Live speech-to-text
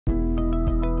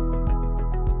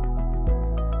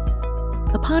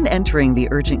Upon entering the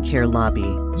urgent care lobby,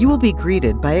 you will be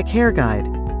greeted by a care guide.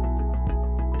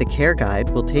 The care guide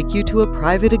will take you to a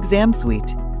private exam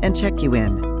suite and check you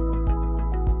in.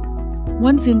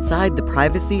 Once inside the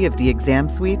privacy of the exam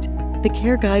suite, the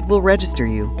care guide will register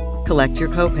you, collect your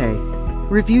copay,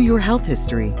 review your health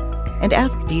history, and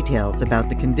ask details about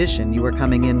the condition you are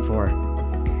coming in for.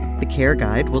 The care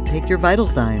guide will take your vital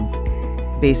signs.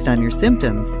 Based on your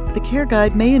symptoms, the care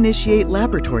guide may initiate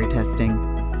laboratory testing,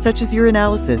 such as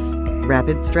urinalysis,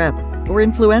 rapid strep, or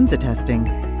influenza testing.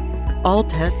 All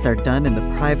tests are done in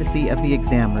the privacy of the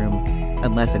exam room,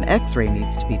 unless an X-ray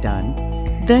needs to be done.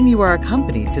 Then you are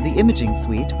accompanied to the imaging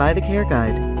suite by the care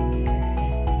guide.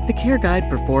 The care guide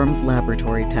performs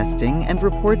laboratory testing and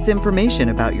reports information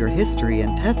about your history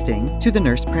and testing to the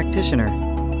nurse practitioner.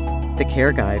 The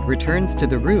care guide returns to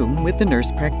the room with the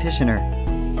nurse practitioner.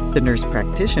 The nurse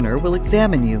practitioner will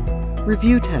examine you,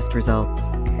 review test results,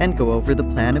 and go over the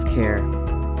plan of care.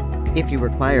 If you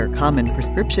require common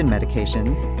prescription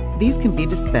medications, these can be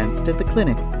dispensed at the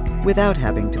clinic without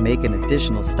having to make an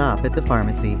additional stop at the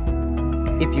pharmacy.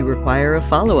 If you require a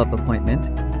follow-up appointment,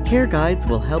 care guides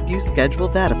will help you schedule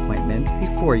that appointment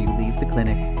before you leave the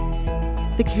clinic.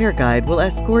 The care guide will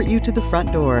escort you to the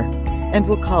front door and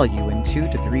will call you in 2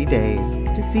 to 3 days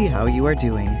to see how you are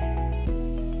doing.